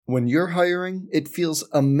When you're hiring, it feels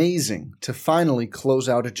amazing to finally close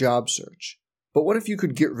out a job search. But what if you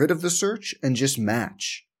could get rid of the search and just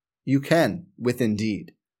match? You can with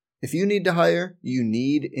Indeed. If you need to hire, you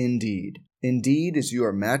need Indeed. Indeed is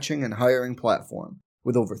your matching and hiring platform.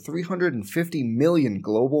 With over 350 million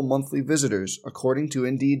global monthly visitors, according to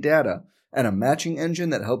Indeed data, and a matching engine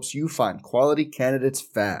that helps you find quality candidates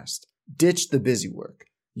fast. Ditch the busy work.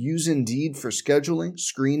 Use Indeed for scheduling,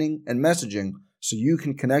 screening, and messaging so you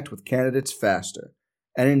can connect with candidates faster.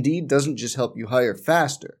 And Indeed doesn't just help you hire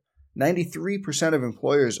faster. 93% of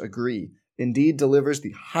employers agree Indeed delivers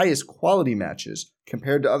the highest quality matches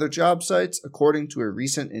compared to other job sites, according to a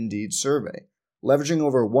recent Indeed survey. Leveraging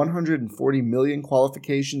over 140 million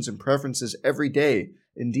qualifications and preferences every day,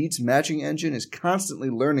 Indeed's matching engine is constantly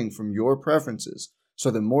learning from your preferences, so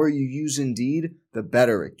the more you use Indeed, the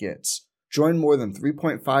better it gets. Join more than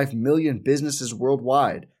 3.5 million businesses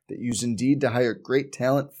worldwide that use Indeed to hire great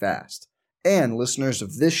talent fast. And listeners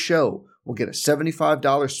of this show will get a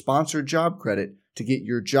 $75 sponsored job credit to get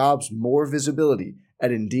your jobs more visibility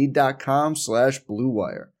at Indeed.com/Blue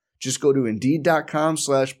Wire. Just go to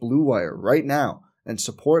Indeed.com/Blue Wire right now and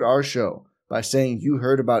support our show by saying you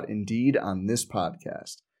heard about Indeed on this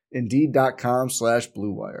podcast.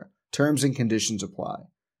 Indeed.com/Blue Wire. Terms and conditions apply.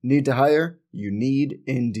 Need to hire? You need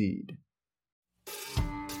Indeed.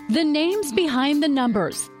 The names behind the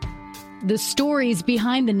numbers. The stories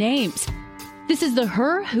behind the names. This is the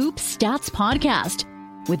Her Hoop Stats Podcast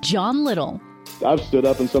with John Little. I've stood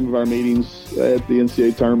up in some of our meetings at the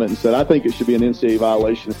NCAA tournament and said, I think it should be an NCAA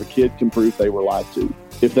violation if a kid can prove they were lied to.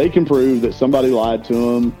 If they can prove that somebody lied to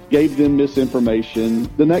them, gave them misinformation,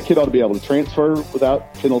 then that kid ought to be able to transfer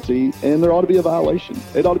without penalty, and there ought to be a violation.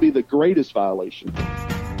 It ought to be the greatest violation.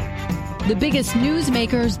 The biggest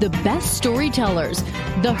newsmakers, the best storytellers.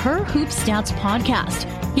 The Her Hoop Stats Podcast.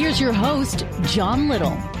 Here's your host, John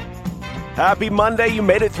Little. Happy Monday. You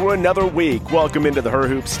made it through another week. Welcome into the Her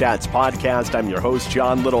Hoop Stats Podcast. I'm your host,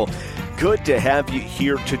 John Little. Good to have you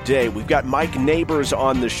here today. We've got Mike Neighbors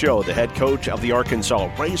on the show, the head coach of the Arkansas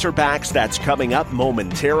Razorbacks. That's coming up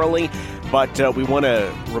momentarily. But we want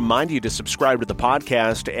to remind you to subscribe to the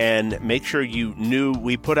podcast and make sure you knew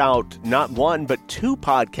we put out not one, but two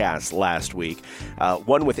podcasts last week.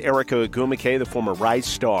 One with Erica Agumike, the former Rice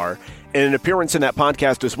star, and an appearance in that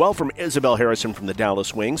podcast as well from Isabel Harrison from the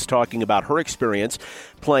Dallas Wings, talking about her experience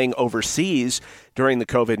playing overseas during the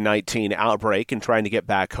COVID-19 outbreak and trying to get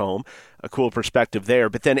back home. A cool perspective there.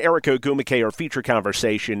 But then Erica Agumike, our feature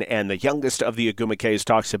conversation, and the youngest of the Agumikes,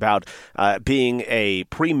 talks about being a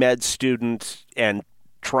pre-med student and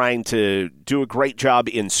trying to do a great job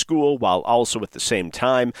in school while also at the same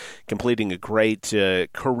time completing a great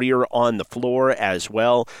career on the floor as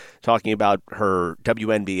well, talking about her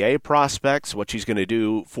WNBA prospects, what she's going to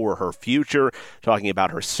do for her future, talking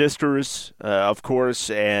about her sisters, of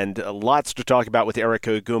course, and lots to talk about with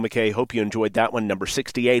Erica Agumike. Hope you enjoyed that one, number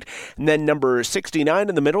 68. And then number 69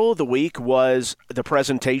 in the middle of the week was the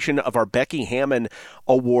presentation of our Becky Hammon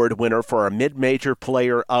Award winner for our Mid-Major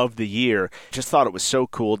Player of the Year. Just thought it was so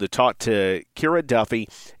cool to talk to Kira Duffy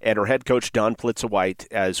and her head coach, Don Plitza-White,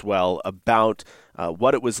 as well, about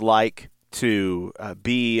what it was like to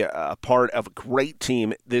be a part of a great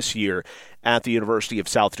team this year at the University of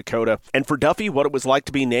South Dakota. And for Duffy, what it was like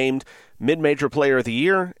to be named Mid-Major Player of the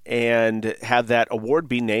Year and have that award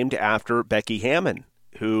be named after Becky Hammon,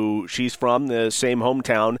 who she's from the same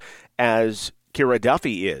hometown as Kira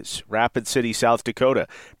Duffy is, Rapid City, South Dakota.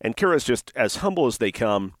 And Kira's just as humble as they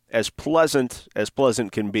come, as pleasant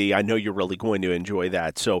can be. I know you're really going to enjoy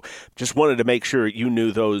that. So just wanted to make sure you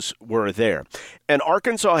knew those were there. And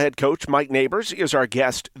Arkansas head coach Mike Neighbors is our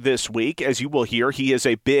guest this week. As you will hear, he is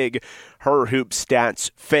a big Her Hoop Stats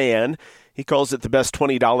fan. He calls it the best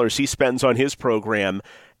 $20 he spends on his program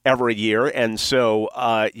every year. And so,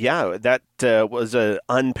 that was an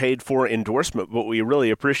unpaid-for endorsement, but we really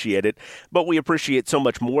appreciate it. But we appreciate so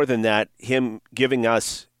much more than that, him giving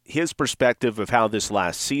us his perspective of how this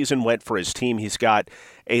last season went for his team. He's got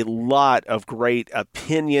a lot of great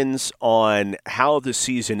opinions on how the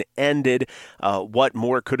season ended, what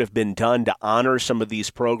more could have been done to honor some of these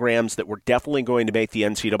programs that were definitely going to make the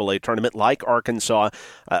NCAA tournament, like Arkansas,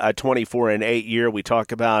 a 24-8 year. We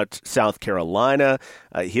talk about South Carolina,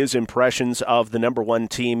 his impressions of the number one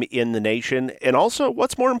team in the nation, and also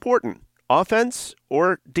what's more important, offense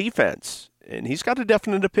or defense. And he's got a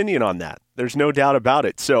definite opinion on that. There's no doubt about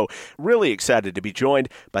it. So really excited to be joined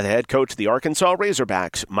by the head coach of the Arkansas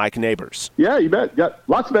Razorbacks, Mike Neighbors. Yeah, you bet. Got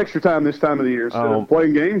lots of extra time this time of the year. Instead of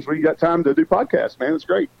playing games, we got time to do podcasts, man. It's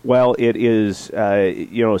great. Well, it is,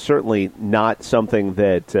 certainly not something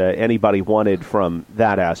that anybody wanted from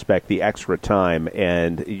that aspect, the extra time.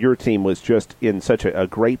 And your team was just in such a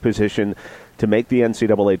great position to make the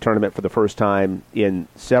NCAA tournament for the first time in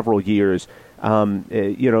several years.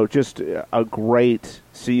 Just a great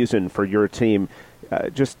season for your team.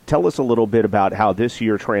 Just tell us a little bit about how this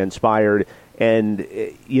year transpired and,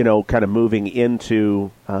 kind of moving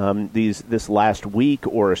into this last week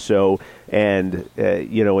or so and,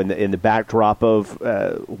 in the backdrop of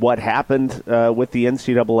what happened with the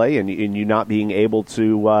NCAA and you not being able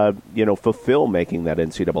to, fulfill making that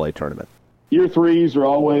NCAA tournament. Year threes are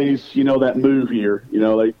always, that move year.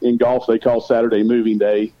 In golf they call Saturday moving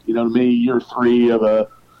day. To me, year three of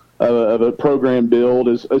a program build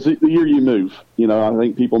is the year you move. I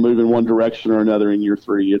think people move in one direction or another in year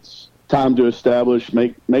three. It's time to establish,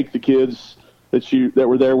 make the kids that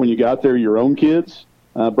were there when you got there your own kids.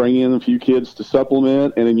 Bring in a few kids to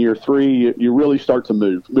supplement, and in year three you really start to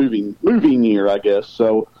moving year, I guess.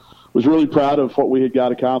 So, was really proud of what we had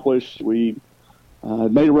got accomplished. We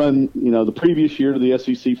made a run, the previous year to the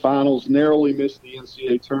SEC finals, narrowly missed the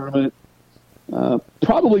NCAA tournament.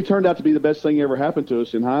 Probably turned out to be the best thing ever happened to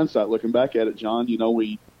us in hindsight, looking back at it, John.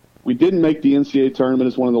 We didn't make the NCAA tournament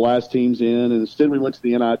as one of the last teams in, and instead we went to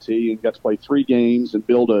the NIT and got to play 3 games and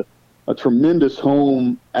build a tremendous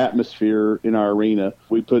home atmosphere in our arena.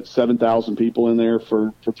 We put 7,000 people in there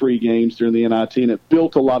for 3 games during the NIT, and it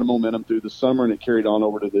built a lot of momentum through the summer, and it carried on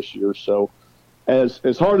over to this year. So,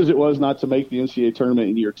 as hard as it was not to make the NCAA tournament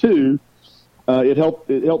in year 2, it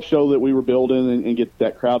helped show that we were building and get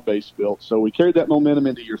that crowd base built. So we carried that momentum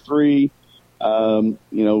into year 3.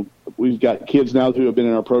 We've got kids now who have been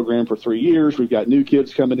in our program for 3 years. We've got new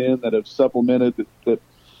kids coming in that have supplemented that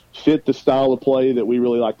fit the style of play that we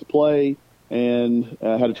really like to play, and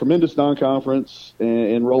had a tremendous non-conference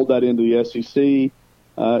and rolled that into the SEC.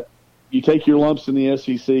 You take your lumps in the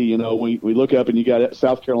SEC. We look up and you got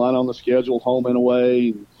South Carolina on the schedule, home and away.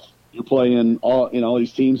 And you're playing all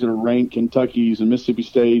these teams that are ranked, Kentucky's and Mississippi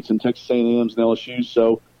State's and Texas A&M's and LSU's.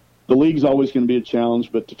 So the league's always going to be a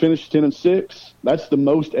challenge. But to finish 10-6, that's the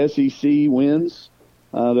most SEC wins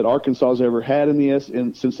that Arkansas has ever had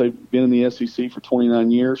since they've been in the SEC for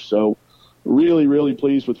 29 years. So really, really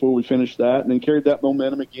pleased with where we finished that, and then carried that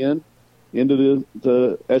momentum again into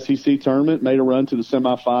the SEC tournament, made a run to the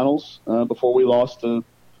semifinals before we lost to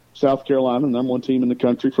South Carolina, the number 1 team in the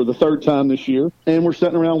country, for the 3rd time this year. And we're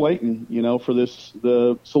sitting around waiting, for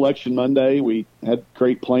the selection Monday. We had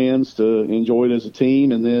great plans to enjoy it as a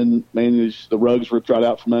team, and then managed the rugs ripped right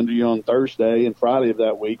out from under you on Thursday and Friday of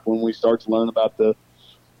that week when we start to learn about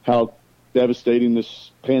how devastating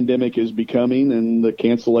this pandemic is becoming, and the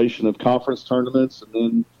cancellation of conference tournaments,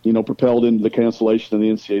 and then, propelled into the cancellation of the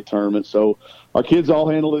NCAA tournament. So our kids all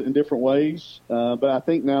handled it in different ways. But I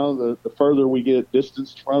think now the further we get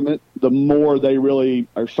distanced from it, the more they really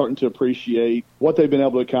are starting to appreciate what they've been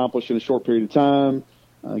able to accomplish in a short period of time,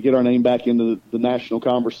 get our name back into the national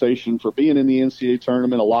conversation for being in the NCAA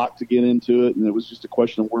tournament, a lot to get into it. And it was just a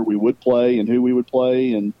question of where we would play and who we would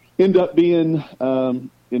play, and end up being,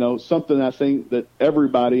 something I think that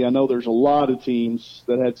everybody, I know there's a lot of teams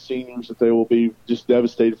that had seniors that they will be just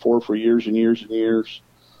devastated for years and years and years.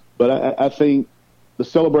 But I think the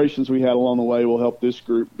celebrations we had along the way will help this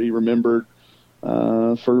group be remembered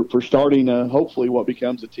for starting hopefully what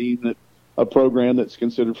becomes a program that's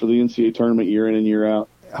considered for the NCAA tournament year in and year out.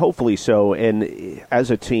 Hopefully so. And as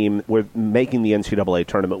a team, making the NCAA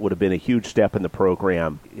tournament would have been a huge step in the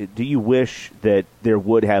program. Do you wish that there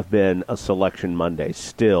would have been a selection Monday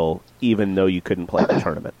still, even though you couldn't play the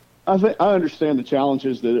tournament? I understand the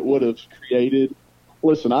challenges that it would have created.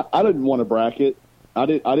 Listen, I didn't want a bracket. I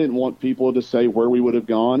didn't want people to say where we would have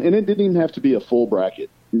gone, and it didn't even have to be a full bracket.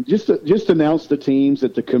 Just announce the teams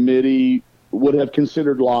that the committee would have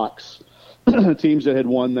considered locks, teams that had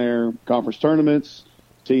won their conference tournaments,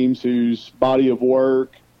 teams whose body of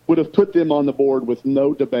work would have put them on the board with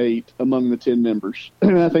no debate among the 10 members.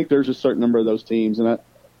 And I think there's a certain number of those teams, and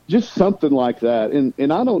just something like that.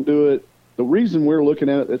 And I don't do it. The reason we're looking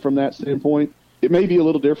at it from that standpoint, it may be a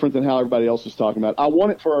little different than how everybody else is talking about. I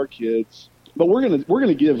want it for our kids, but we're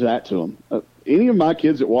gonna give that to them. Any of my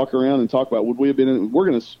kids that walk around and talk about would we have been in, we're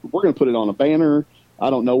gonna put it on a banner. I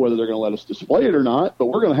don't know whether they're going to let us display it or not, but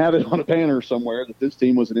we're going to have it on a banner somewhere that this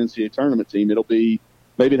team was an NCAA tournament team. It'll be,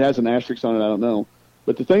 maybe it has an asterisk on it, I don't know.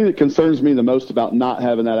 But the thing that concerns me the most about not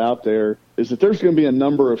having that out there is that there's going to be a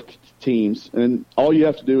number of teams, and all you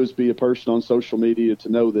have to do is be a person on social media to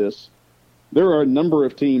know this. There are a number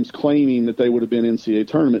of teams claiming that they would have been NCAA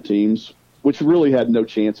tournament teams, which really had no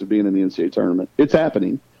chance of being in the NCAA tournament. It's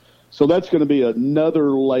happening. So that's going to be another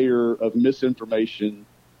layer of misinformation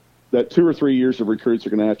that 2 or 3 years of recruits are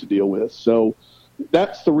going to have to deal with. So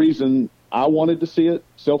that's the reason I wanted to see it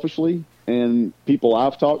selfishly, and people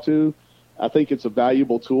I've talked to. I think it's a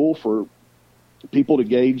valuable tool for people to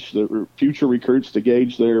gauge the future recruits to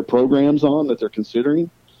gauge their programs on that they're considering.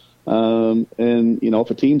 And, if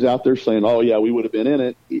a team's out there saying, oh, yeah, we would have been in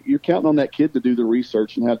it, you're counting on that kid to do the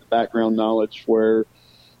research and have the background knowledge where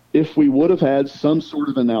if we would have had some sort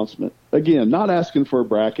of announcement, again, not asking for a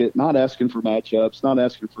bracket, not asking for matchups, not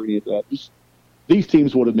asking for any of that, just these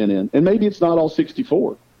teams would have been in. And maybe it's not all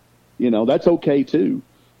 64. That's okay, too.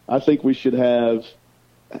 I think we should have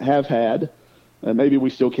had, and maybe we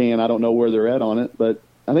still can, I don't know where they're at on it, but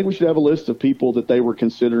I think we should have a list of people that they were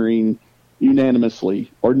considering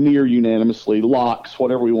unanimously or near unanimously, locks,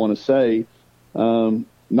 whatever we want to say,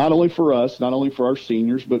 not only for us, not only for our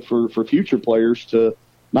seniors, but for future players to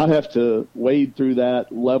not have to wade through that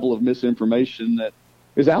level of misinformation that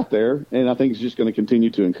is out there, and I think it's just going to continue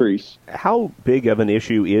to increase. How big of an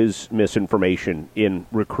issue is misinformation in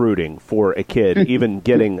recruiting for a kid, even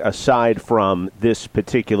getting aside from this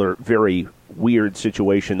particular very weird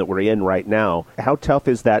situation that we're in right now? How tough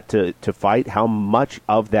is that to fight? How much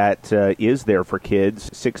of that is there for kids,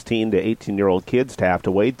 16 to 18-year-old kids, to have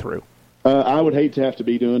to wade through? I would hate to have to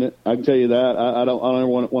be doing it. I can tell you that. I don't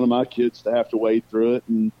want one of my kids to have to wade through it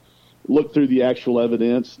and look through the actual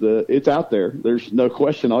evidence. It's out there. There's no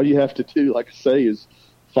question. All you have to do, like I say, is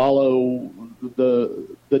follow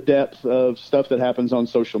the depth of stuff that happens on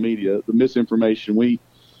social media, the misinformation. We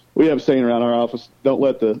have a saying around our office: don't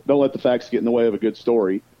let the facts get in the way of a good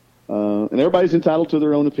story. And everybody's entitled to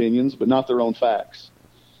their own opinions, but not their own facts.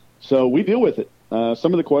 So we deal with it.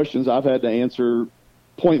 Some of the questions I've had to answer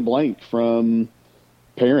point blank from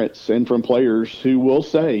parents and from players who will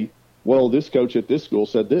say, well, this coach at this school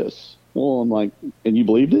said this. Well, I'm like, and you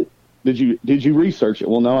believed it? Did you research it?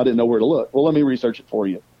 Well, no, I didn't know where to look. Well, let me research it for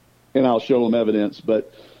you, and I'll show them evidence.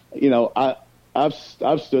 But, I've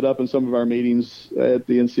stood up in some of our meetings at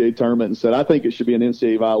the NCAA tournament and said, I think it should be an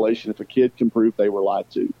NCAA violation if a kid can prove they were lied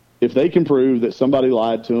to. If they can prove that somebody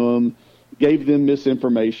lied to them, gave them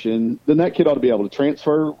misinformation, then that kid ought to be able to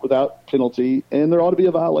transfer without penalty, and there ought to be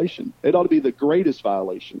a violation. It ought to be the greatest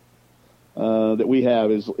violation that we have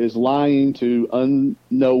is lying to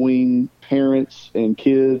unknowing parents and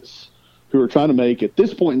kids who are trying to make, at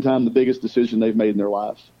this point in time, the biggest decision they've made in their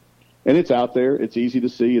life. And it's out there. It's easy to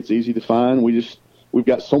see. It's easy to find. We've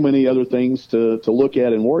got so many other things to look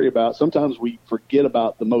at and worry about. Sometimes we forget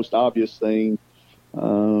about the most obvious thing,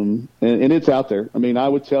 and it's out there. I mean, I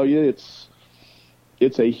would tell you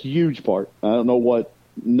it's a huge part. I don't know what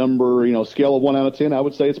number, scale of 1 out of 10. I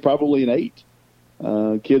would say it's probably an 8.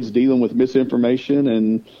 Kids dealing with misinformation,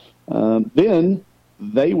 and then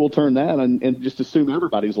they will turn that and just assume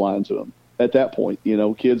everybody's lying to them at that point.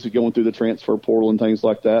 Kids are going through the transfer portal and things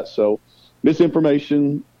like that. So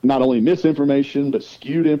misinformation, not only misinformation, but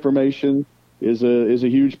skewed information is a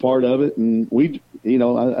huge part of it. And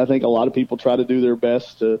I think a lot of people try to do their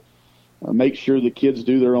best to make sure the kids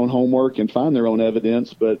do their own homework and find their own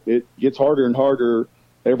evidence, but it gets harder and harder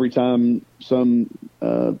every time some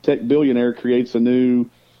tech billionaire creates a new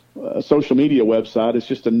social media website. It's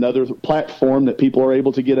just another platform that people are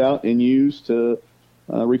able to get out and use to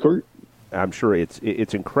recruit. I'm sure it's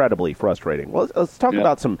incredibly frustrating. Well, let's talk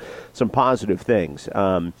about some positive things.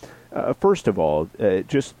 First of all,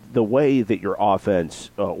 just the way that your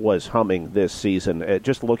offense was humming this season,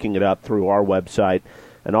 just looking it up through our website,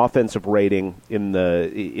 an offensive rating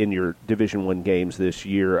in your Division I games this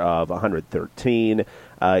year of 113.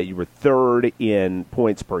 You were third in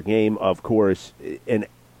points per game, of course, an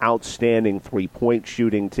outstanding three-point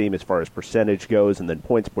shooting team as far as percentage goes, and then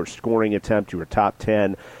points per scoring attempt, you were top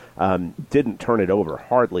 10. Didn't turn it over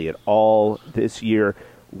hardly at all this year.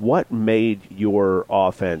 What made your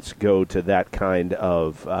offense go to that kind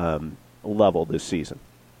of level this season?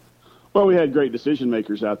 Well, we had great decision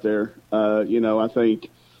makers out there. I think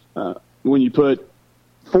when you put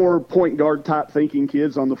 4 point guard type thinking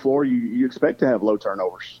kids on the floor, you expect to have low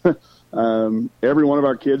turnovers. Every one of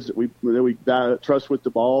our kids that we trust with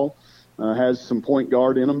the ball has some point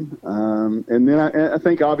guard in them. And then I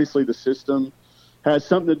think obviously the system has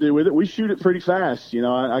something to do with it. We shoot it pretty fast.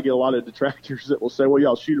 I get a lot of detractors that will say, well,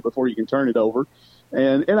 y'all shoot it before you can turn it over.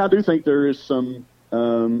 And I do think there is some,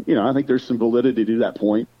 I think there's some validity to that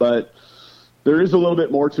point. But there is a little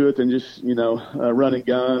bit more to it than just, run and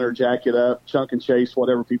gun or jack it up, chunk and chase,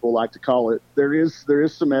 whatever people like to call it. There is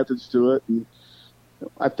some methods to it. And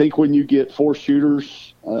I think when you get 4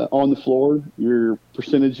 shooters on the floor, your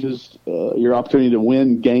percentages, your opportunity to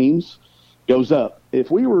win games goes up.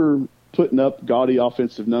 If we were putting up gaudy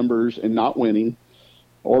offensive numbers and not winning,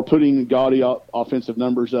 or putting gaudy offensive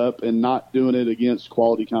numbers up and not doing it against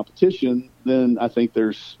quality competition, then I think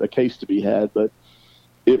there's a case to be had. But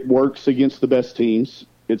it works against the best teams.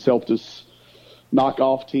 It's helped us knock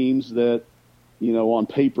off teams that, on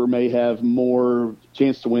paper may have more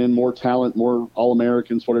chance to win, more talent, more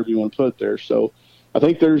All-Americans, whatever you want to put there. So I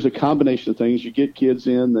think there's a combination of things. You get kids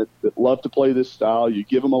in that love to play this style. You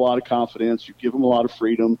give them a lot of confidence. You give them a lot of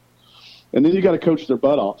freedom. And then you got to coach their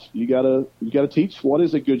butt off. You got to teach what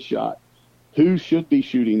is a good shot, who should be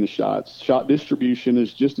shooting the shots. Shot distribution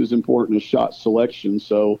is just as important as shot selection.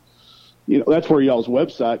 So, that's where y'all's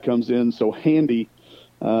website comes in so handy,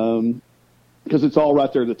 because it's all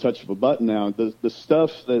right there at the touch of a button now. The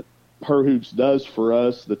stuff that Her Hoops does for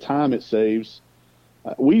us, the time it saves.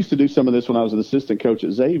 We used to do some of this when I was an assistant coach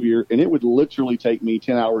at Xavier, and it would literally take me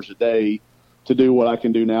 10 hours a day to do what I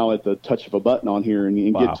can do now at the touch of a button on here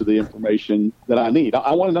and Wow. get to the information that I need.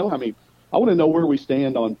 I want to know I want to know where we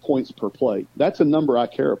stand on points per play. That's a number I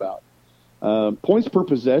care about. Points per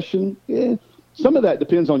possession, some of that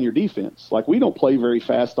depends on your defense. Like, we don't play very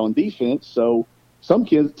fast on defense, so some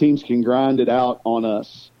teams can grind it out on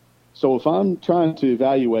us. So if I'm trying to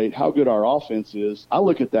evaluate how good our offense is, I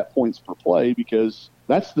look at that points per play, because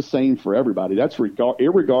that's the same for everybody. That's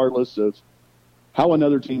irregardless of how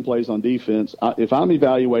another team plays on defense. If I'm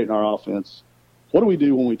evaluating our offense, what do we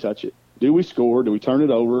do when we touch it? Do we score? Do we turn it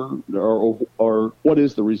over? Or what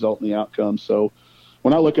is the result in the outcome? So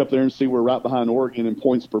when I look up there and see we're right behind Oregon in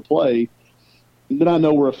points per play, then I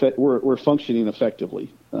know we're functioning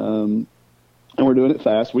effectively. And we're doing it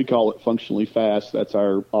fast. We call it functionally fast. That's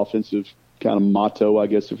our offensive kind of motto, I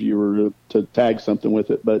guess, if you were to tag something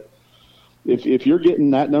with it. But if you're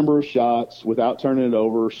getting that number of shots without turning it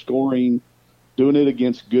over, scoring, doing it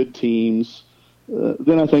against good teams,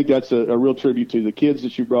 then I think that's a real tribute to the kids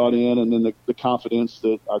that you brought in, and then the confidence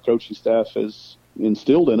that our coaching staff has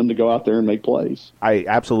instilled in them to go out there and make plays. I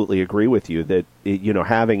absolutely agree with you that,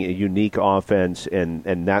 having a unique offense and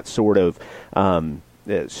that sort of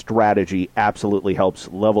strategy absolutely helps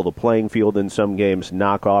level the playing field in some games,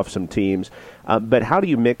 knock off some teams. But how do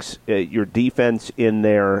you mix your defense in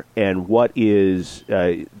there, and what is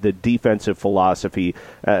the defensive philosophy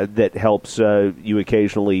that helps you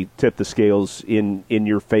occasionally tip the scales in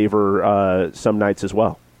your favor some nights as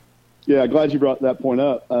well? Yeah, glad you brought that point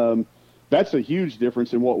up. That's a huge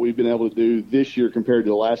difference in what we've been able to do this year compared to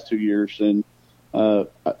the last 2 years. And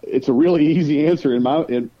it's a really easy answer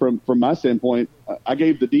from my standpoint. I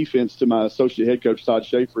gave the defense to my associate head coach, Todd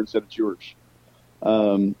Schaefer, and said, it's yours.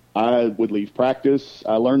 I would leave practice.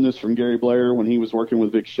 I learned this from Gary Blair when he was working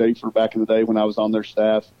with Vic Schaefer back in the day when I was on their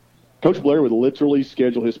staff. Coach Blair would literally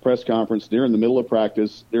schedule his press conference during the middle of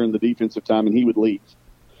practice, during the defensive time, and he would leave.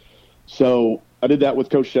 So I did that with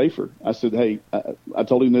Coach Schaefer. I said, hey, I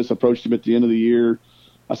told him this, approached him at the end of the year.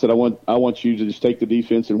 I said, I want you to just take the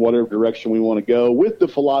defense in whatever direction we want to go with the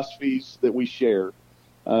philosophies that we share,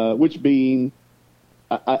 which being,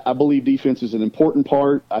 I believe defense is an important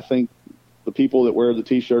part. I think the people that wear the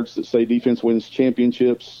T-shirts that say defense wins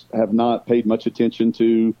championships have not paid much attention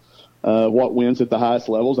to what wins at the highest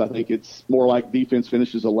levels. I think it's more like defense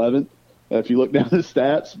finishes 11th if you look down the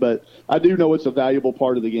stats. But I do know it's a valuable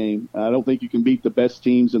part of the game. I don't think you can beat the best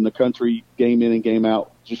teams in the country game in and game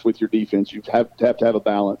out just with your defense. You have to have a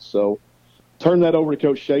balance. So turn that over to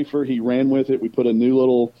Coach Schaefer. He ran with it. We put a new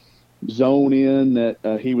little zone in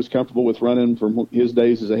that he was comfortable with running from his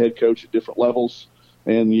days as a head coach at different levels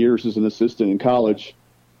and years as an assistant in college.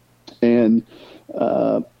 And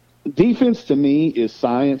defense to me is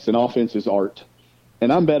science and offense is art.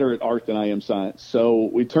 And I'm better at art than I am science. So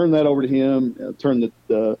we turned that over to him, turned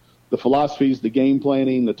the philosophies, the game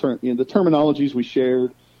planning, the terminologies we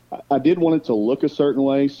shared. I did want it to look a certain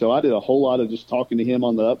way, so I did a whole lot of just talking to him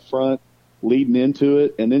on the up front, leading into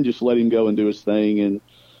it, and then just let him go and do his thing. And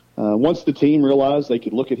once the team realized they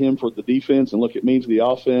could look at him for the defense and look at me for the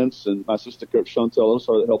offense, and my assistant coach, Chantel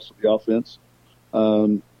Osar, that helps with the offense,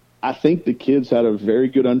 I think the kids had a very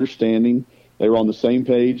good understanding. They were on the same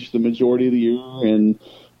page the majority of the year, and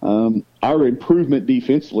our improvement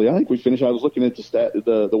defensively, I think we finished. I was looking at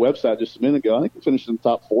the website just a minute ago. I think we finished in the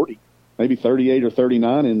top 40, maybe 38 or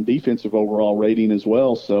 39 in defensive overall rating as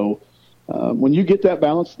well. So when you get that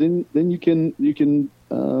balance, then you can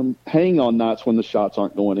hang on nights when the shots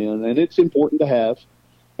aren't going in, and it's important to have.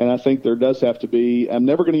 And I think there does have to be, I'm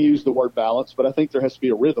never going to use the word balance, but I think there has to be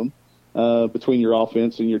a rhythm between your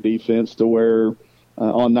offense and your defense to where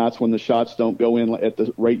on nights when the shots don't go in at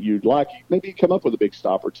the rate you'd like, maybe you come up with a big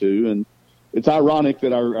stop or two. And it's ironic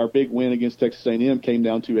that our big win against Texas A&M came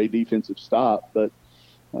down to a defensive stop, but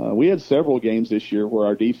we had several games this year where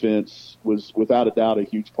our defense was without a doubt a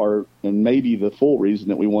huge part and maybe the full reason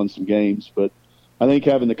that we won some games. But I think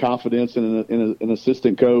having the confidence in an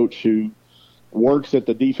assistant coach who works at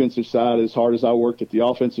the defensive side as hard as I worked at the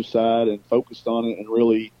offensive side and focused on it and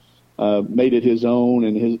really made it his own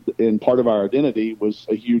and part of our identity was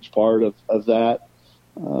a huge part of that.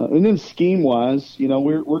 And then scheme-wise,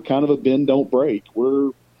 we're kind of a bend, don't break.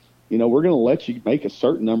 We're going to let you make a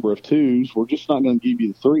certain number of twos. We're just not going to give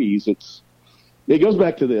you the threes. It goes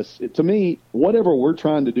back to this. To me, whatever we're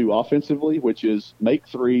trying to do offensively, which is make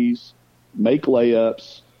threes, make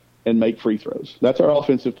layups, and make free throws. That's our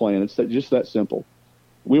offensive plan. It's just that simple.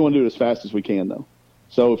 We want to do it as fast as we can, though.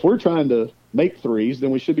 So if we're trying to make threes,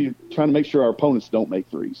 then we should be trying to make sure our opponents don't make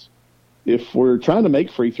threes. If we're trying to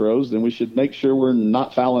make free throws, then we should make sure we're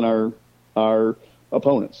not fouling our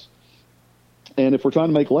opponents. And if we're trying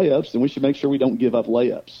to make layups, then we should make sure we don't give up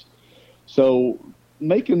layups. So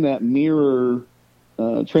making that mirror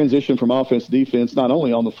transition from offense to defense, not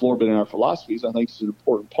only on the floor but in our philosophies, I think is an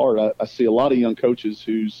important part. I see a lot of young coaches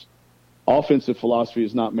whose offensive philosophy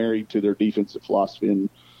is not married to their defensive philosophy. And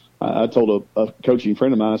I told a coaching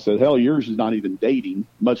friend of mine, I said, hell, yours is not even dating,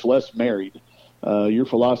 much less married. Your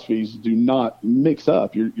philosophies do not mix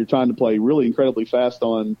up. You're trying to play really incredibly fast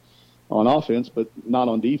on offense, but not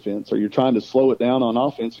on defense, or you're trying to slow it down on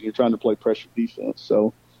offense and you're trying to play pressure defense.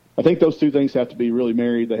 So I think those two things have to be really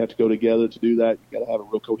married. They have to go together to do that. You got to have a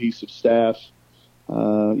real cohesive staff.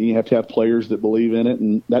 You have to have players that believe in it.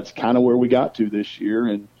 And that's kind of where we got to this year.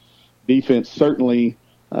 And defense, certainly,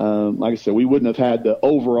 like I said, we wouldn't have had the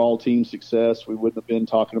overall team success. We wouldn't have been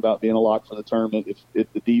talking about being a lock for the tournament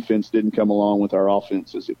if the defense didn't come along with our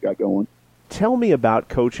offense as it got going. Tell me about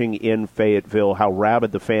coaching in Fayetteville, how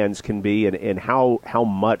rabid the fans can be, and how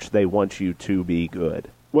much they want you to be good.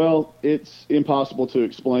 Well, it's impossible to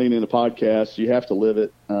explain in a podcast. You have to live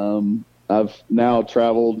it. I've now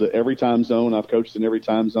traveled to every time zone. I've coached in every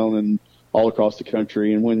time zone and all across the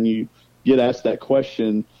country. And when you get asked that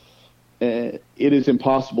question, it is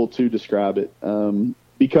impossible to describe it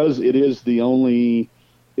because it is the only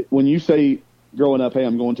 – when you say growing up, hey,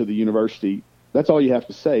 I'm going to the university, that's all you have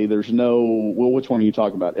to say. There's no, well, which one are you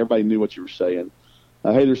talking about? Everybody knew what you were saying.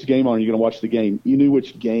 Hey, there's a game on. Are you going to watch the game? You knew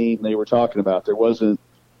which game they were talking about. There wasn't,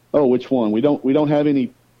 oh, which one? We don't have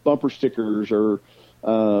any bumper stickers or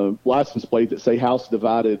license plate that say house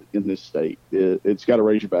divided in this state. It's got a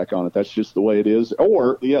Razorback on it. That's just the way it is.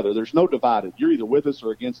 Or the other, there's no divided. You're either with us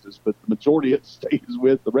or against us, but the majority of the state is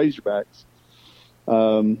with the Razorbacks.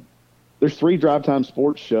 There's 3 drive time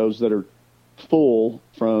sports shows that are full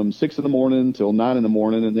from 6 in the morning till 9 in the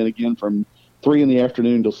morning, and then again from 3 in the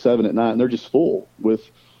afternoon till 7 at night, and they're just full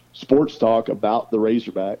with sports talk about the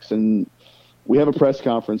Razorbacks. And we have a press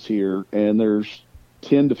conference here, and there's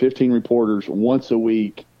 10 to 15 reporters once a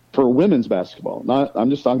week for women's basketball.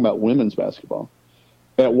 I'm just talking about women's basketball.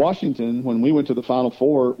 At Washington, when we went to the Final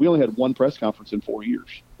Four, we only had one press conference in 4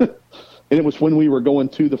 years. And it was when we were going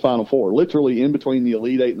to the Final Four, literally in between the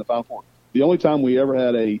Elite Eight and the Final Four. The only time we ever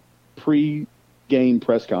had a pre-game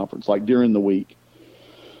press conference, like during the week.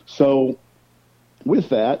 So with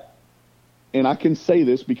that, and I can say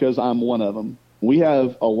this because I'm one of them, we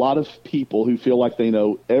have a lot of people who feel like they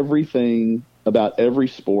know everything about every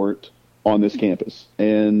sport on this campus.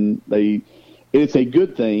 And it's a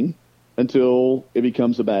good thing until it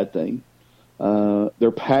becomes a bad thing.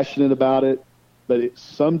 They're passionate about it, but it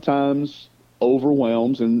sometimes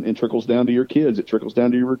overwhelms and trickles down to your kids. It trickles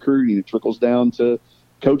down to your recruiting. It trickles down to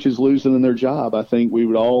coaches losing their job. I think we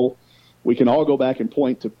can all go back and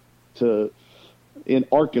point to in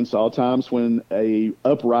Arkansas times when a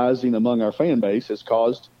uprising among our fan base has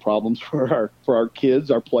caused problems for our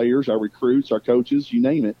kids, our players, our recruits, our coaches, you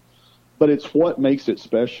name it. But it's what makes it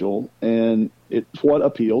special, and it's what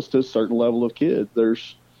appeals to a certain level of kids.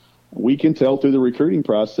 We can tell through the recruiting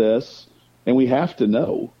process, and we have to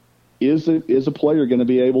know, is a player going to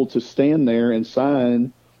be able to stand there and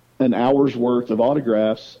sign an hour's worth of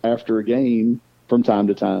autographs after a game from time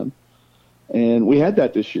to time? And we had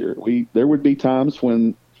that this year. There would be times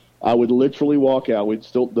when I would literally walk out.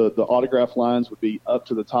 The autograph lines would be up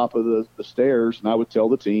to the top of the stairs, and I would tell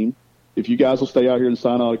the team, if you guys will stay out here and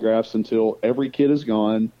sign autographs until every kid is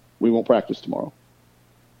gone, we won't practice tomorrow.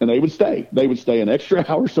 And they would stay. They would stay an extra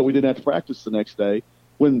hour so we didn't have to practice the next day.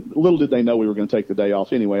 When little did they know we were going to take the day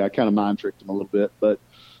off anyway. I kind of mind tricked them a little bit. But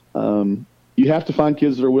you have to find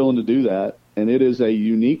kids that are willing to do that. And it is a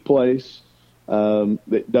unique place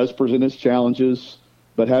that does present its challenges.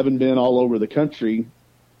 But having been all over the country,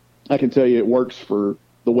 I can tell you it works for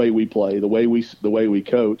the way we play, the way we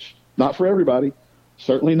coach. Not for everybody,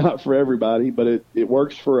 certainly not for everybody, but it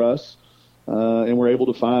works for us. And we're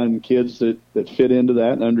able to find kids that fit into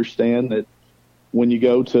that and understand that when you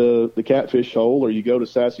go to the Catfish Hole or you go to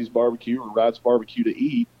Sassy's Barbecue or Wright's Barbecue to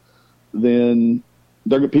eat, then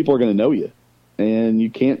people are going to know you. And you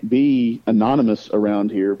can't be anonymous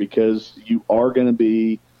around here because you are going to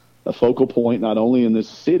be a focal point not only in this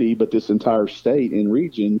city but this entire state and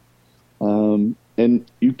region. And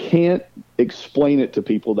you can't explain it to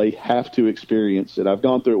people. They have to experience it. I've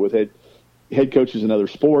gone through it with head coaches in other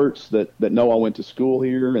sports that know I went to school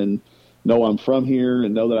here and know I'm from here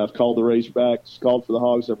and know that I've called the Razorbacks, called for the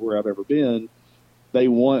Hogs everywhere I've ever been. They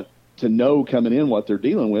want to know coming in what they're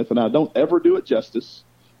dealing with, and I don't ever do it justice.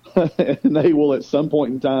 And they will at some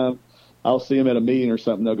point in time, I'll see them at a meeting or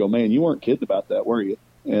something. They'll go, "Man, you weren't kidding about that, were you?"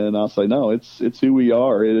 And I'll say, "No, it's who we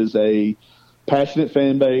are." It is a passionate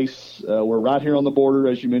fan base. We're right here on the border,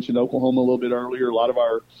 as you mentioned, Oklahoma a little bit earlier. A lot of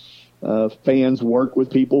our fans work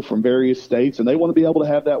with people from various states, and they want to be able to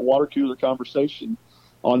have that water cooler conversation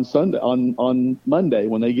on Sunday, on Monday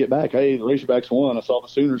when they get back. Hey, the Razorbacks won. I saw the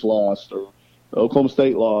Sooners lost, or Oklahoma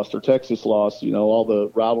State lost, or Texas lost. You know, all the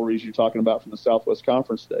rivalries you're talking about from the Southwest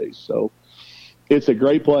Conference days. So it's a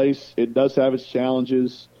great place. It does have its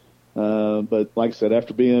challenges. But like I said,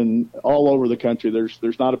 after being all over the country,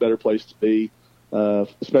 there's not a better place to be,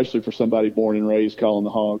 especially for somebody born and raised calling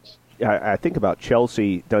the Hogs. I think about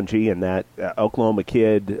Chelsea Dungy and that Oklahoma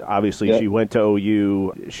kid. Obviously, She went to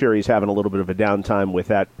OU. Sherry's having a little bit of a downtime with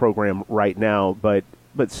that program right now, but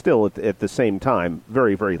still at the same time,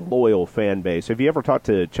 very, very loyal fan base. Have you ever talked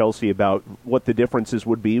to Chelsea about what the differences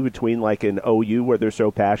would be between like an OU where they're so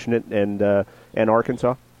passionate and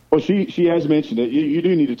Arkansas? Well, she has mentioned it. You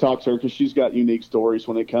do need to talk to her because she's got unique stories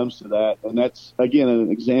when it comes to that. And that's, again, an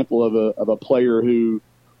example of a player who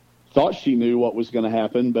thought she knew what was going to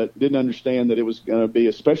happen but didn't understand that it was going to be,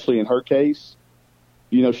 especially in her case.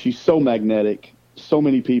 You know, she's so magnetic, so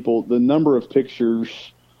many people. The number of pictures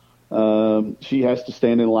she has to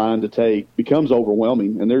stand in line to take becomes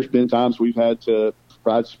overwhelming. And there's been times we've had to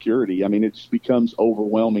provide security. I mean, it just becomes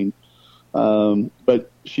overwhelming. But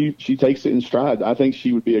she takes it in stride. I think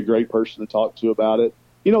she would be a great person to talk to about it.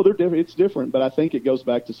 You know, they're different. It's different, but I think it goes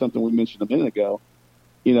back to something we mentioned a minute ago.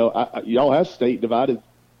 You know, y'all have state divided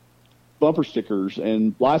bumper stickers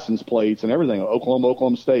and license plates and everything.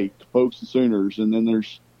 Oklahoma State, Pokes and Sooners, and then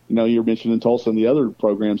there's, you know, you're mentioning Tulsa and the other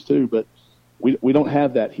programs too. But we don't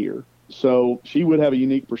have that here. So she would have a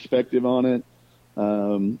unique perspective on it.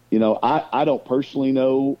 You know, I don't personally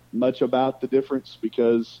know much about the difference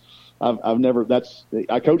because I've never.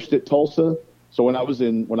 I coached at Tulsa, so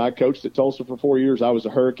when I coached at Tulsa for 4 years, I was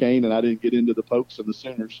a Hurricane, and I didn't get into the Pokes and the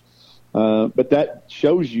Sooners. But that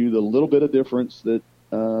shows you the little bit of difference that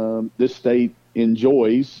this state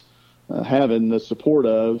enjoys having the support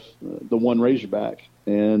of the one Razorback.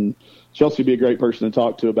 And Chelsea would be a great person to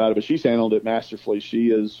talk to about it, but she's handled it masterfully. She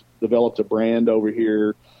has developed a brand over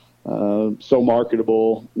here, so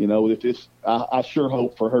marketable. You know, I sure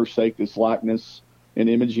hope for her sake this likeness and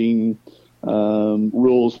imaging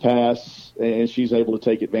rules pass, and she's able to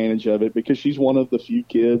take advantage of it because she's one of the few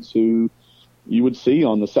kids who you would see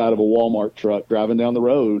on the side of a Walmart truck driving down the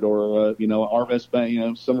road, or you know, Arvest Bank. You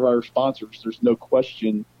know, some of our sponsors. There's no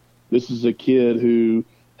question, this is a kid who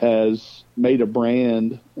has made a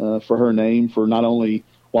brand for her name for not only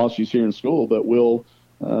while she's here in school, but will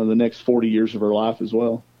the next 40 years of her life as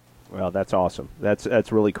well. Well, that's awesome.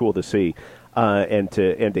 That's really cool to see. And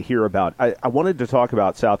to hear about. I wanted to talk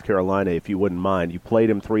about South Carolina, if you wouldn't mind. You played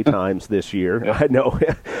him 3 times this year. I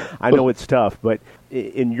know it's tough, but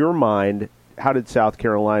in your mind, how did South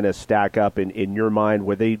Carolina stack up? In your mind,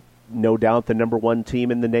 were they no doubt the number 1 team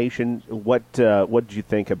in the nation? What did you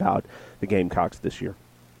think about the Gamecocks this year?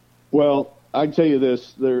 Well, I can tell you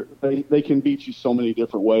this: they can beat you so many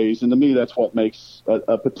different ways, and to me, that's what makes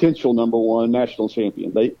a potential number 1 national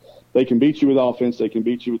champion. They can beat you with offense. They can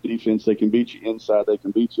beat you with defense. They can beat you inside. They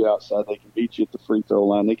can beat you outside. They can beat you at the free throw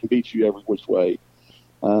line. They can beat you every which way.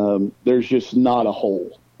 There's just not a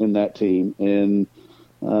hole in that team. And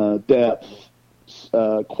depth,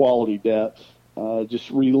 quality depth, just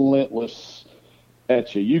relentless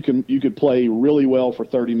at you. You could play really well for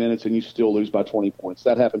 30 minutes and you still lose by 20 points.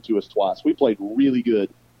 That happened to us twice. We played really good,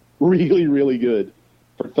 really, really good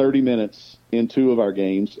for 30 minutes in 2 of our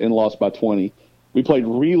games and lost by 20. We played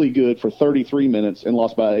really good for 33 minutes and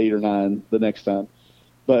lost by 8 or 9 the next time.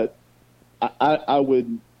 But I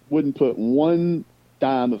wouldn't put one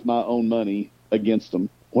dime of my own money against them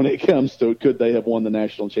when it comes to could they have won the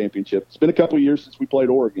national championship. It's been a couple of years since we played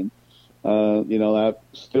Oregon. Sabrina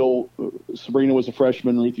was a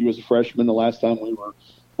freshman, Ruthie was a freshman the last time we were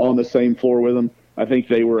on the same floor with them. I think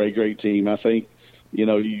they were a great team. I think,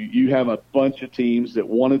 you have a bunch of teams that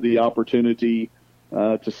wanted the opportunity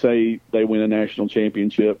to say they win a national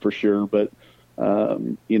championship for sure. But, I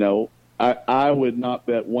would not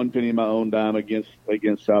bet one penny of my own dime against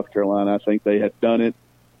South Carolina. I think they had done it.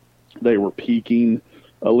 They were peaking.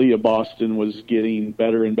 Aaliyah Boston was getting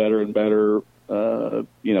better and better and better.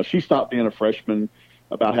 She stopped being a freshman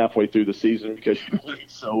about halfway through the season because she played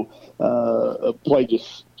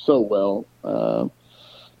just so well.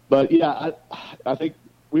 But yeah, I think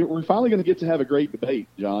we're finally going to get to have a great debate,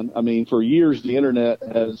 John. I mean, for years, the internet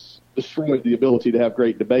has destroyed the ability to have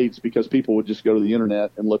great debates because people would just go to the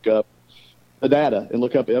internet and look up the data and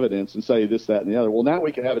look up evidence and say this, that, and the other. Well, now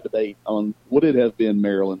we can have a debate on would it have been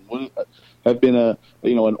Maryland? Would it have been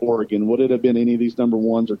an Oregon? Would it have been any of these number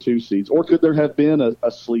 1s or 2 seeds? Or could there have been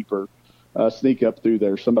a sleeper sneak up through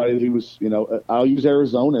there? Somebody who was, I'll use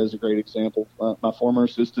Arizona as a great example. My former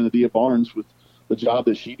assistant, Adia Barnes, with the job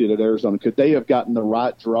that she did at Arizona, could they have gotten the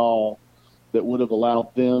right draw that would have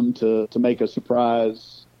allowed them to make a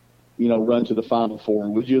surprise, run to the Final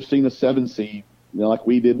Four? Would you have seen a 7 seed, like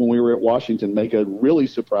we did when we were at Washington, make a really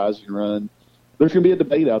surprising run? There's going to be a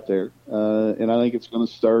debate out there, and I think it's going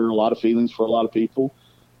to stir a lot of feelings for a lot of people.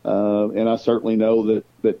 And I certainly know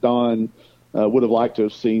that Dawn would have liked to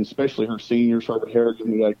have seen, especially her seniors, Herbert Harrigan,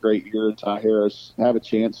 who had a great year, and Ty Harris, have a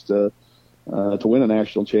chance to win a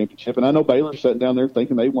national championship. And I know Baylor's sitting down there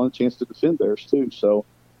thinking they want a chance to defend theirs too. So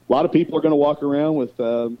a lot of people are going to walk around with,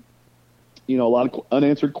 a lot of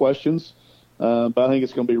unanswered questions. But I think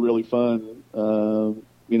it's going to be really fun,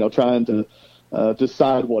 trying to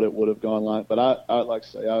decide what it would have gone like. But I'd like to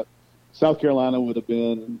say South Carolina would have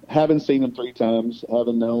been, having seen them 3 times,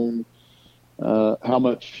 having known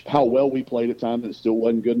how well we played at times, and it still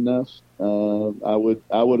wasn't good enough. I would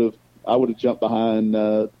have jumped behind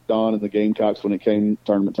Dawn and the Gamecocks when it came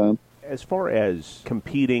tournament time. As far as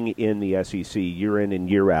competing in the SEC year in and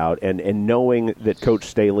year out, and knowing that Coach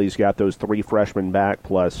Staley's got those 3 freshmen back,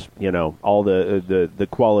 plus all the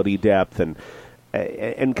quality depth, and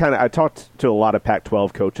kind of, I talked to a lot of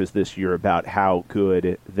Pac-12 coaches this year about how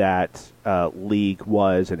good that league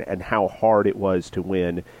was and how hard it was to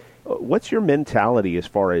win. What's your mentality as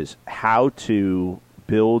far as how to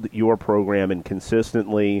build your program and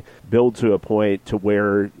consistently build to a point to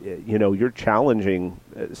where you're challenging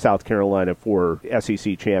South Carolina for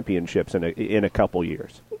SEC championships in a couple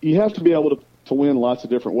years? You have to be able to win lots of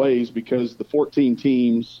different ways because the 14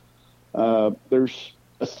 teams, there's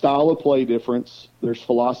a style of play difference, there's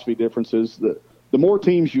philosophy differences. The more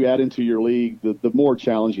teams you add into your league, the more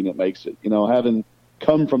challenging it makes it. Having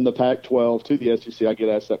come from the Pac-12 to the SEC, I get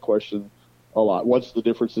asked that question a lot. What's the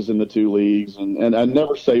differences in the 2 leagues? And I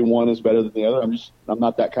never say one is better than the other. I'm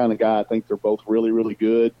not that kind of guy. I think they're both really, really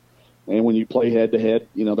good. And when you play head to head,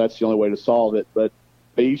 that's the only way to solve it. But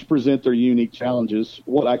they each present their unique challenges.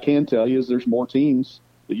 What I can tell you is there's more teams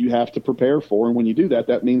that you have to prepare for. And when you do that,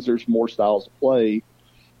 that means there's more styles of play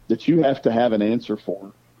that you have to have an answer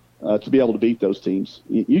for to be able to beat those teams.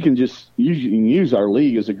 You can use our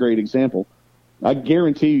league as a great example. I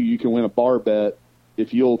guarantee you can win a bar bet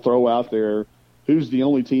if you'll throw out there who's the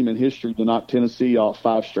only team in history to knock Tennessee off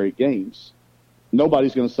 5 straight games.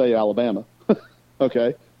 Nobody's going to say Alabama,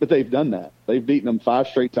 okay? But they've done that. They've beaten them 5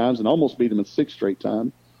 straight times and almost beat them a 6th straight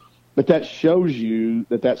time. But that shows you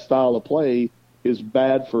that style of play is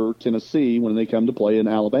bad for Tennessee when they come to play in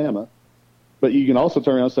Alabama. But you can also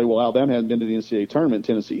turn around and say, well, Alabama hasn't been to the NCAA tournament,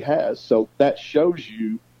 Tennessee has. So that shows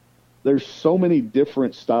you there's so many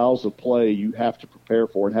different styles of play you have to prepare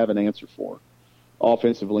for and have an answer for,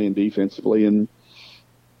 offensively and defensively. And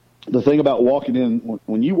the thing about walking in,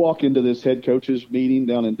 when you walk into this head coaches meeting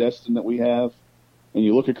down in Destin that we have, and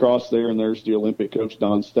you look across there and there's the Olympic coach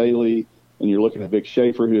Don Staley, and you're looking at Vic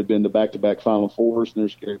Schaefer, who had been to back-to-back Final Fours, and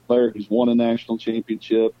there's Gary Blair, who's won a national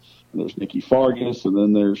championship, and there's Nikki Fargas, and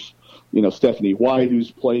then there's, Stephanie White, who's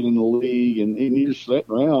played in the league, and you're sitting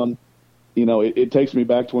around. It takes me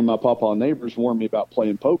back to when my pawpaw neighbors warned me about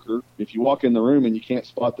playing poker. If you walk in the room and you can't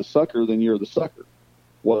spot the sucker, then you're the sucker.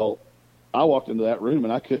 Well, I walked into that room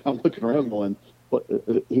and I'm looking around going,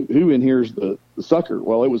 who in here is the sucker?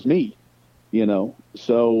 Well, it was me,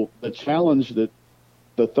 So the challenge that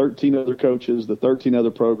the 13 other coaches, the 13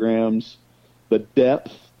 other programs, the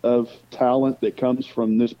depth of talent that comes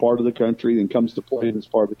from this part of the country and comes to play in this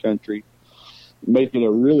part of the country, make it a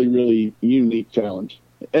really, really unique challenge.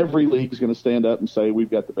 Every league is going to stand up and say, we've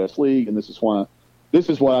got the best league, and this is why. this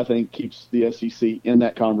is what I think keeps the SEC in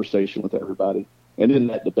that conversation with everybody and in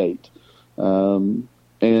that debate.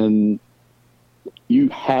 And you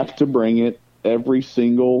have to bring it every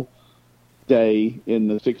single day in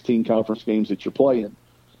the 16 conference games that you're playing.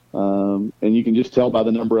 And you can just tell by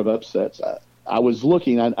the number of upsets. I was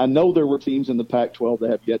looking, I know there were teams in the Pac-12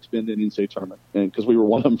 that have yet to been in the NCAA tournament, and because we were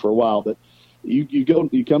one of them for a while, but you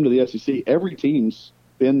come to the SEC, every team's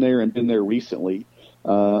been there and been there recently,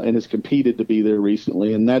 and has competed to be there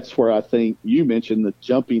recently. And that's where I think you mentioned the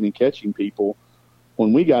jumping and catching people.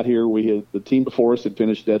 When we got here, the team before us had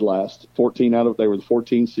finished dead last. They were the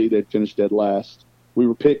 14 seed, they'd finished dead last. We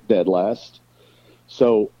were picked dead last.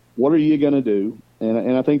 So what are you going to do?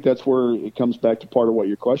 And I think that's where it comes back to part of what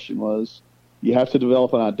your question was. You have to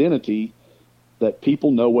develop an identity that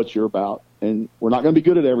people know what you're about. And we're not going to be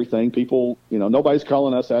good at everything. People, nobody's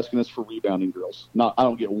calling us, asking us for rebounding drills. I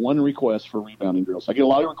don't get one request for rebounding drills. I get a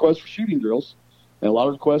lot of requests for shooting drills and a lot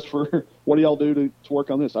of requests for what do y'all do to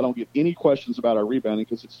work on this. I don't get any questions about our rebounding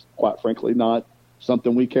because it's, quite frankly, not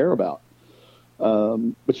something we care about.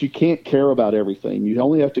 But you can't care about everything. You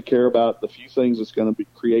only have to care about the few things that's going to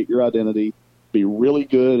create your identity, be really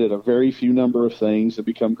good at a very few number of things and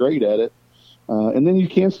become great at it. And then you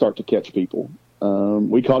can start to catch people.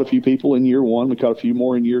 We caught a few people in year one. We caught a few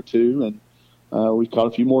more in year two, and we caught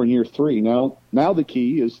a few more in year three. Now the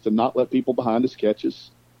key is to not let people behind us catch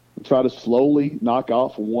us, and try to slowly knock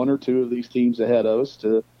off one or two of these teams ahead of us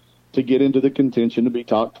to get into the contention to be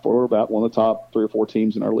talked for about one of the top 3 or 4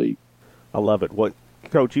 teams in our league. I love it.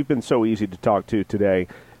 Coach, you've been so easy to talk to today.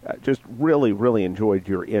 Just really, really enjoyed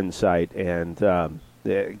your insight. And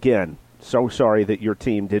again, so sorry that your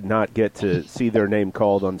team did not get to see their name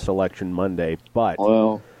called on Selection Monday. But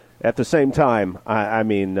at the same time, I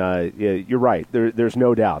mean, you're right. There's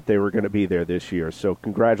no doubt they were going to be there this year. So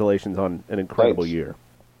congratulations on an incredible year.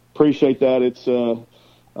 Appreciate that. It's,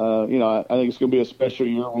 I think it's going to be a special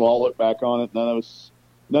year. We'll all look back on it. None of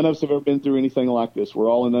us have ever been through anything like this. We're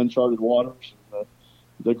all in uncharted waters.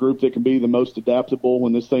 The group that can be the most adaptable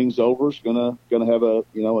when this thing's over is gonna have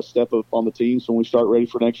a step up on the team. So when we start ready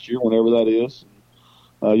for next year, whenever that is,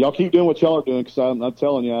 y'all keep doing what y'all are doing, because I'm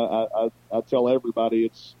telling you, I tell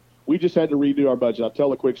everybody we just had to redo our budget. I'll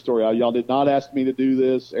tell a quick story. Y'all did not ask me to do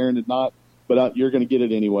this. Aaron did not, but you're going to get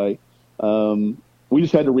it anyway. We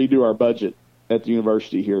just had to redo our budget at the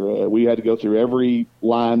university here. We had to go through every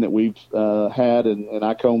line that we've had, and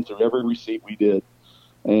I combed through every receipt we did,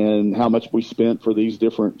 and how much we spent for these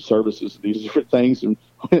different services, these different things. And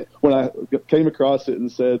when I came across it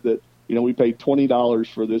and said that, we paid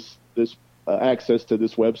 $20 for this access to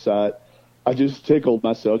this website, I just tickled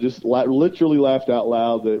myself, just literally laughed out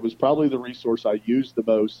loud that it was probably the resource I used the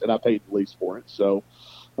most, and I paid the least for it. So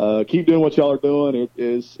keep doing what y'all are doing.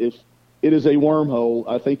 If it is a wormhole,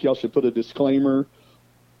 I think y'all should put a disclaimer.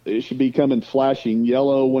 It should be coming flashing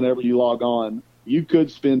yellow whenever you log on. You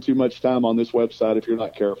could spend too much time on this website if you're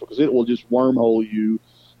not careful, because it will just wormhole you,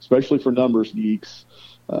 especially for numbers geeks.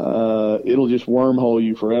 It'll just wormhole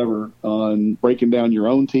you forever on breaking down your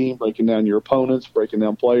own team, breaking down your opponents, breaking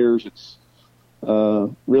down players. It's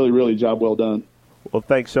really, really job well done. Well,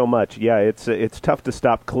 thanks so much. Yeah, it's tough to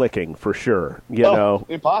stop clicking for sure.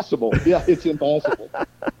 Impossible. Yeah, it's impossible.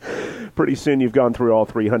 Pretty soon you've gone through all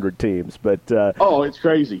 300 teams, but it's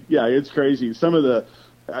crazy. Yeah, it's crazy. Some of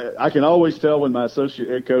I can always tell when my associate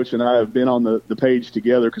head coach and I have been on the page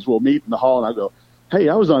together, because we'll meet in the hall and I go, hey,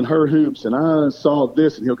 I was on Her Hoops and I saw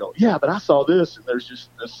this, and he'll go, yeah, but I saw this, and there's just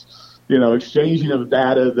this, exchanging of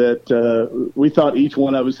data that we thought each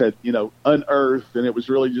one of us had, unearthed, and it was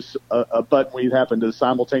really just a button we'd happen to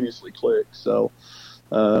simultaneously click. So,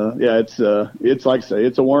 it's like I say,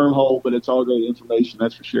 it's a wormhole, but it's all great information,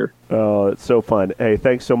 that's for sure. Oh, it's so fun. Hey,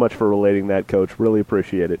 thanks so much for relating that, Coach. Really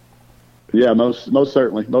appreciate it. Yeah, most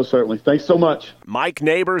certainly. Most certainly. Thanks so much. Mike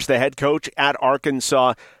Neighbors, the head coach at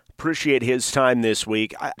Arkansas. Appreciate his time this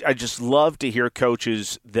week. I just love to hear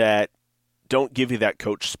coaches that don't give you that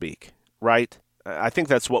coach speak, right? I think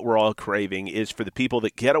that's what we're all craving, is for the people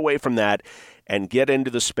that get away from that and get into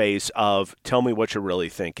the space of tell me what you're really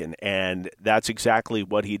thinking. And that's exactly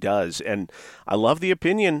what he does. And I love the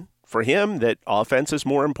opinion for him that offense is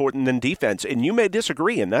more important than defense. And you may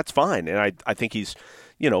disagree, and that's fine. And I think he's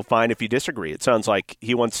fine if you disagree. It sounds like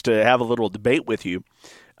he wants to have a little debate with you.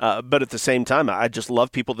 But at the same time, I just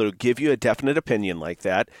love people that will give you a definite opinion like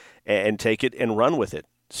that and take it and run with it.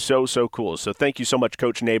 So cool. So thank you so much,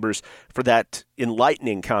 Coach Neighbors, for that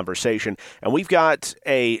enlightening conversation. And we've got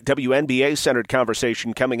a WNBA-centered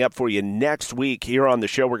conversation coming up for you next week here on the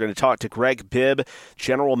show. We're going to talk to Greg Bibb,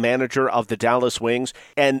 general manager of the Dallas Wings.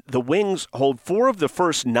 And the Wings hold 4 of the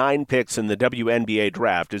first 9 picks in the WNBA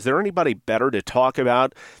draft. Is there anybody better to talk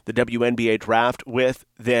about the WNBA draft with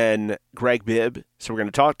than Greg Bibb? So we're going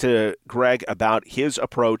to talk to Greg about his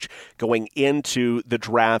approach going into the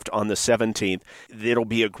draft on the 17th. It'll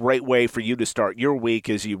be a great way for you to start your week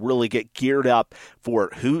as you really get geared up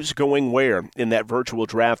for who's going where in that virtual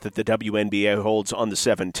draft that the WNBA holds on the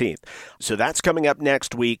 17th. So that's coming up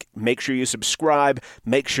next week. Make sure you subscribe.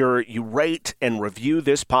 Make sure you rate and review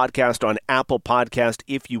this podcast on Apple Podcast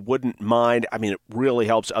if you wouldn't mind. I mean, it really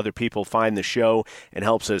helps other people find the show and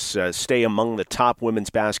helps us stay among the top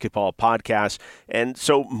women's basketball podcasts. And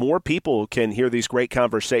so more people can hear these great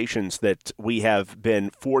conversations that we have been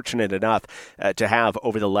fortunate enough to have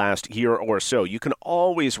over the last year or so. You can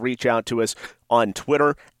always reach out to us on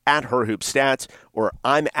Twitter at HerHoopStats, or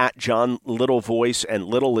I'm at John Little Voice, and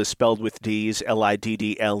Little is spelled with D's,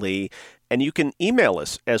 Liddle. And you can email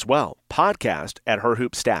us as well,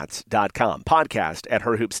 podcast@herhoopstats.com,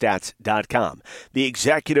 podcast@herhoopstats.com. The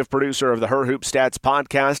executive producer of the Her Hoop Stats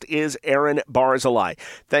podcast is Aaron Barzilai.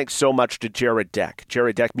 Thanks so much to Jared Deck,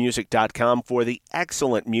 jareddeckmusic.com, for the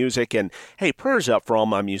excellent music. And hey, prayers up for all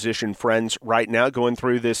my musician friends right now going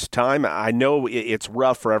through this time. I know it's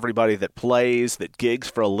rough for everybody that plays, that gigs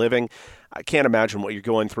for a living. I can't imagine what you're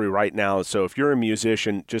going through right now. So if you're a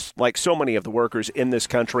musician, just like so many of the workers in this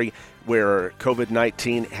country where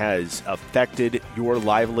COVID-19 has affected your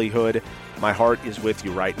livelihood, my heart is with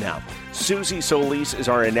you right now. Susie Solis is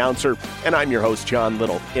our announcer, and I'm your host, John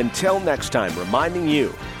Little. Until next time, reminding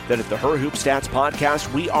you that at the Her Hoop Stats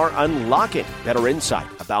podcast, we are unlocking better insight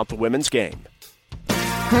about the women's game.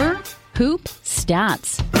 Her Hoop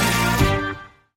Stats.